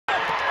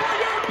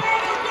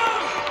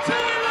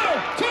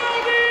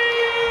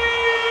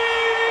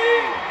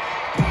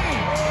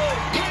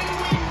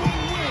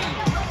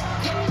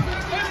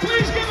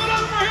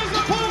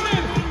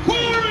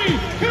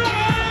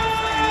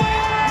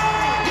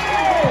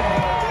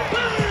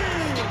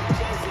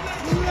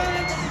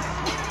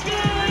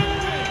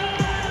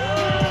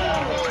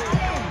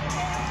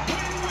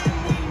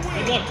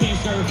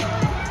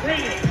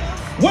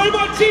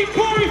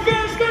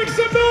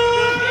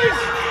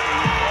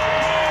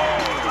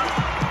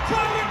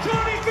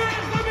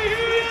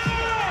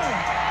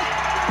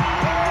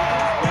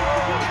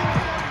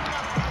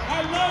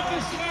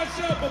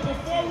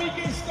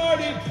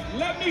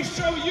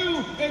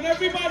and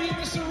everybody in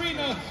this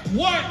arena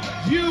what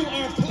you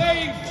are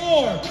playing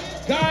for.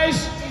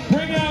 Guys,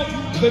 bring out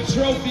the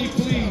trophy,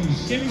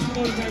 please. Give me some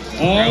motivation.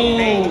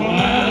 Oh,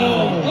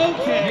 wow.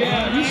 Okay.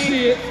 Yeah, you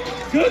see it.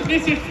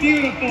 Goodness, it's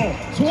beautiful.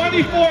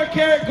 24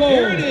 karat gold.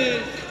 Here it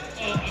is.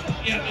 Oh,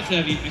 yeah, it's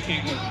heavy. I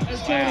can't go.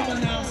 Let's go to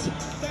the house.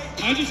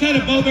 I just had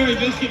a Bowberry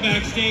biscuit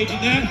backstage,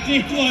 and that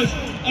thing was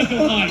a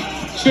delight.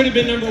 Should have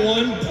been number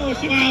one. Oh, wow, that's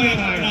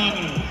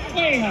phenomenal.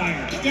 Way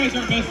higher. You guys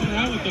aren't messing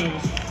around with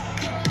those.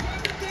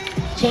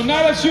 So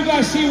now that you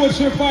guys see what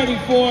you're fighting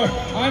for,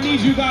 I need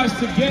you guys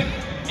to get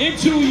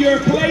into your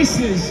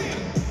places.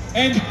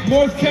 And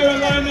North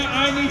Carolina,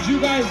 I need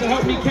you guys to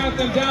help me count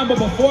them down. But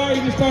before I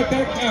even start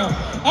that count,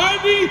 I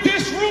need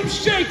this room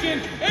shaking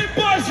and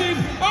buzzing.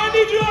 I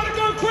need you all to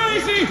go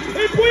crazy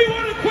if we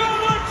want to crown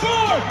our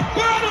tour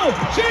battle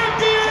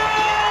champion!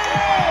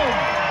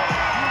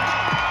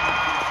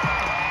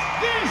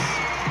 This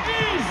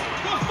is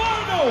the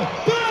final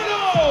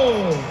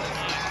battle!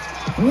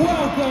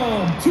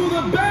 Welcome to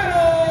the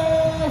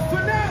battle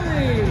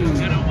finale! Who's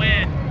gonna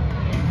win?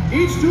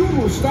 Each duel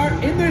will start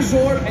in their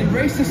Zord and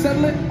race to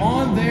settle it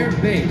on their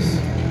base.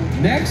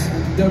 Next,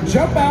 they'll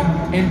jump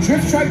out and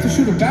drift strike to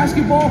shoot a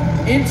basketball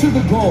into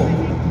the goal.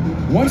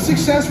 Once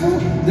successful,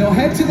 they'll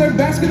head to their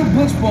basket of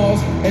blitz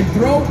balls and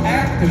throw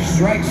at the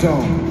strike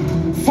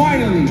zone.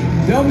 Finally,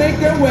 they'll make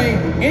their way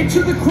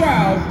into the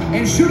crowd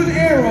and shoot an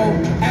arrow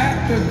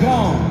at the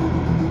gong.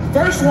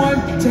 First one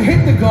to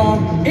hit the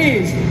gong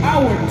is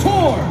our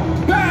tour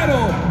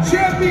battle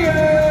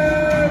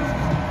champion!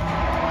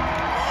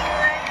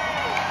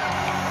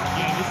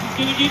 It's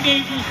gonna get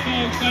dangerous,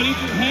 folks. I need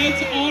your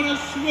heads on a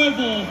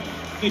swivel.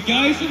 The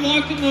guys are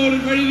locked and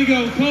loaded, ready to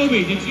go.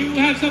 Kobe, did you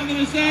have something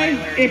to say?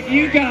 If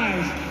you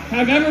guys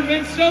have ever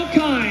been so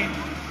kind,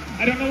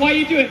 I don't know why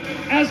you do it,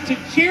 as to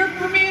cheer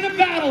for me in a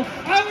battle,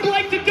 I would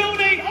like to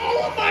donate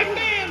all of my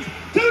fans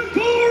to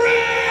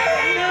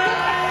Corey!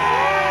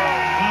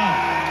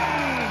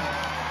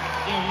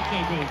 Yeah, you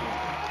can't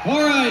go.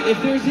 All right,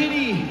 if there's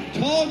any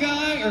tall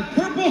guy or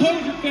Purple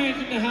Hoser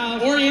fans in the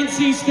house, Or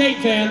NC State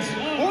fans.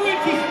 or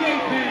NC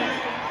State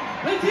fans,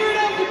 let's hear it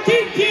up for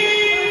Kiki!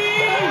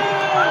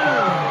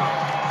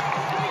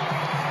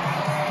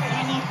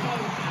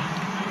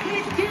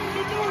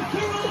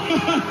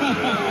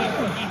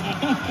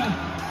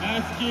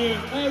 That's cute.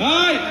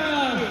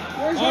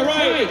 All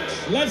right,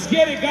 let's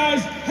get it,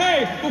 guys.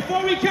 Hey,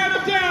 before we count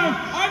them down,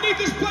 I need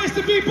this place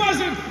to be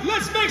buzzing.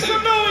 Let's make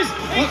some noise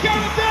and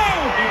count them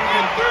down.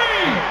 In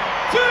 3,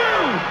 2,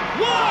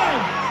 1,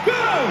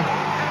 go!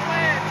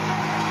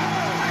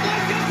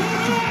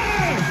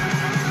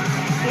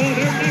 Oh,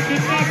 they're neck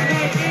and neck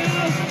right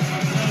now.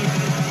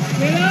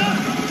 Get up!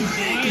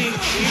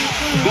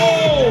 Go!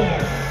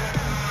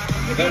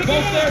 They're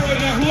both there right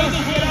now. Who wants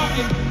to get out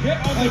and get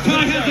on the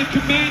Ty has it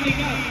commanding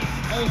up.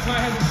 Oh,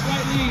 Ty has a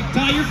slight lead.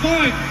 Ty, you're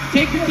fine.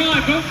 Take your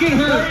time. Don't get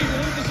hurt.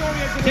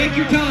 Take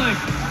your time.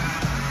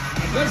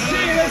 Let's see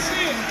it. Let's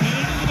see it.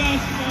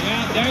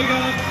 Yeah, there you go.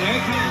 There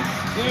it comes.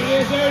 There it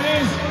is. There it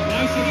is.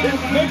 Nice and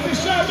easy. Make the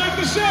shot. Make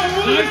the shot.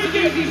 Will he Nice make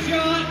and it? easy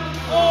shot.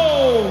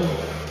 Oh.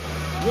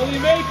 Will he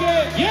make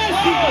it? Yes,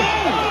 he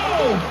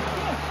will.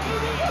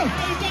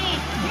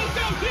 Let's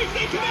go, TC.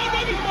 Come on,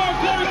 baby. Come on,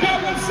 Corey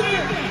Cat. Let's see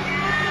it.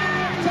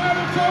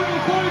 Tyler Toby,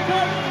 Corey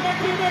Cat, neck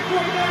to neck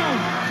right now.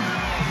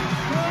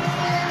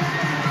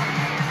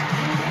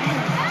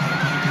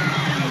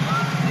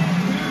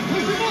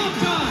 Push him off,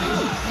 Ty.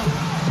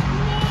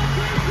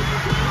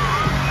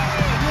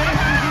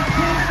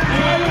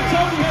 Tyler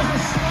Toby has a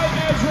slight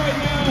edge right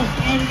now.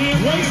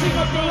 Racing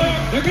up the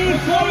ramp. They're going to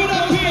throw it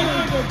up here.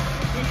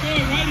 Let's go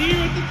right here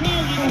at the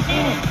target.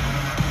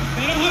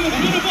 They don't have a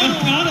ton of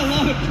ball. Not a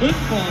lot of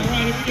football. All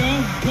right, here we go.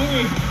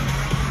 Corey.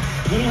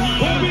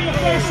 Will be the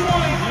first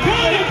one.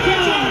 Got it,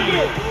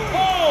 target.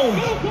 Oh.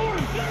 Go,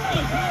 Corey.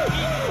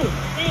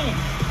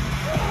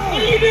 What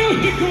are you doing,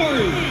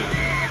 Corey?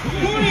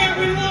 Corey,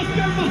 we lost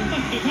our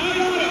mind. How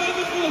do we have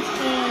the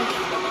football?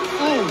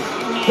 Oh.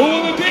 Who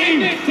will it be?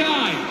 Nick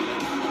Ty.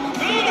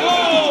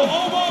 Oh,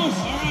 almost.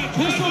 All right.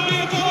 This will be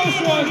a close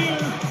one.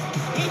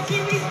 Let's see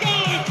what he's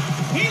got.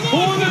 He Who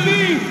will it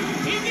be?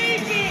 He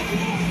needs it.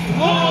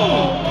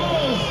 Oh.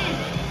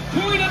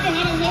 Corey doesn't know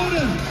how to load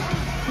him.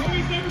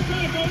 Corey's never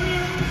tried to load him.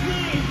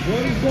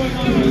 What is going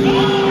on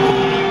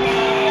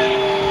here?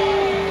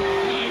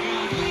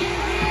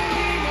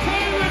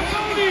 Tyler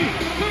Tony,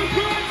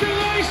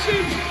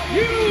 congratulations!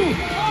 You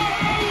are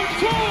our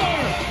tour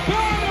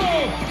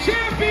battle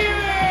champion!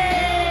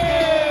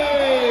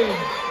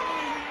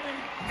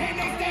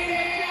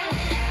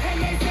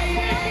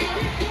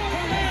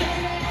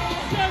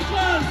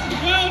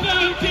 Well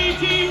done,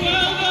 TT.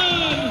 Well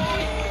done.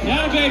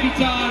 Now, baby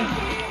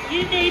Ty.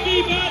 You may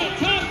be about a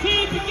top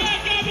 10, but that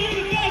got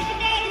you the best of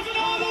battles in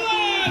all the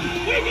land.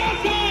 We got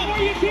time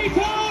for you,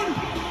 T-Tone.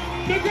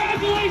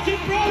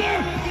 Congratulations, brother.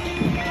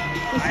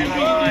 Let's see if we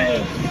can do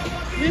this.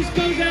 This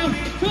goes out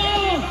to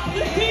all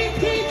the Team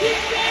TT.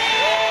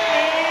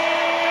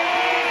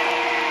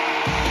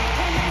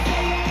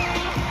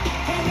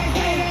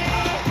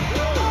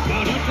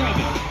 No, don't drop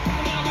it.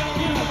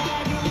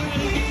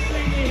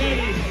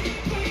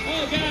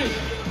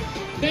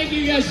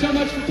 you guys so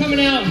much for coming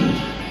out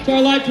to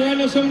our live tour. I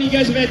know so many of you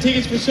guys have had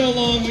tickets for so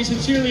long. We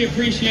sincerely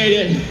appreciate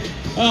it.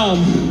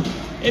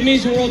 It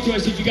means the world to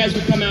us that you guys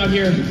would come out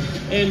here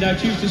and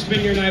choose to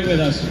spend your night with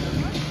us.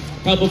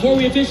 Before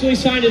we officially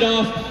sign it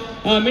off,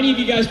 many of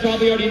you guys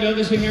probably already know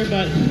this in here,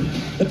 but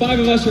the 5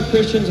 of us are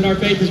Christians and our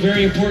faith is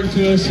very important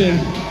to us. And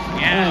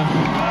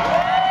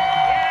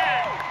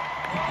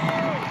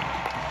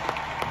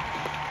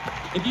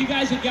if you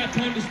guys have got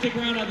time to stick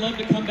around, I'd love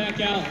to come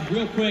back out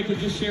real quick and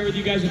just share with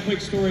you guys a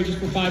quick story just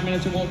for 5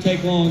 minutes. It won't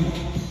take long.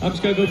 I'm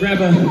just going to go grab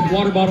a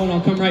water bottle and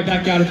I'll come right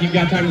back out. If you've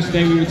got time to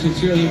stay, we would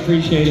sincerely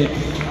appreciate it.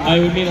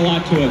 It would mean a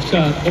lot to us.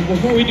 But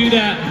before we do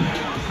that,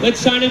 let's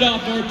sign it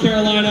off, North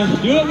Carolina.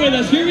 Do it with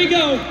us. Here we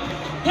go.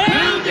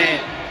 Pound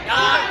it!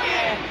 Knock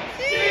it!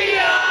 See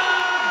ya!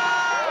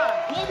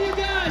 Love you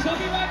guys. I'll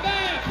be right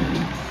back.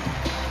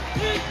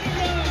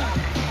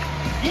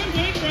 Good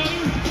win,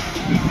 brother.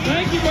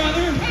 Thank you,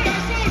 brother.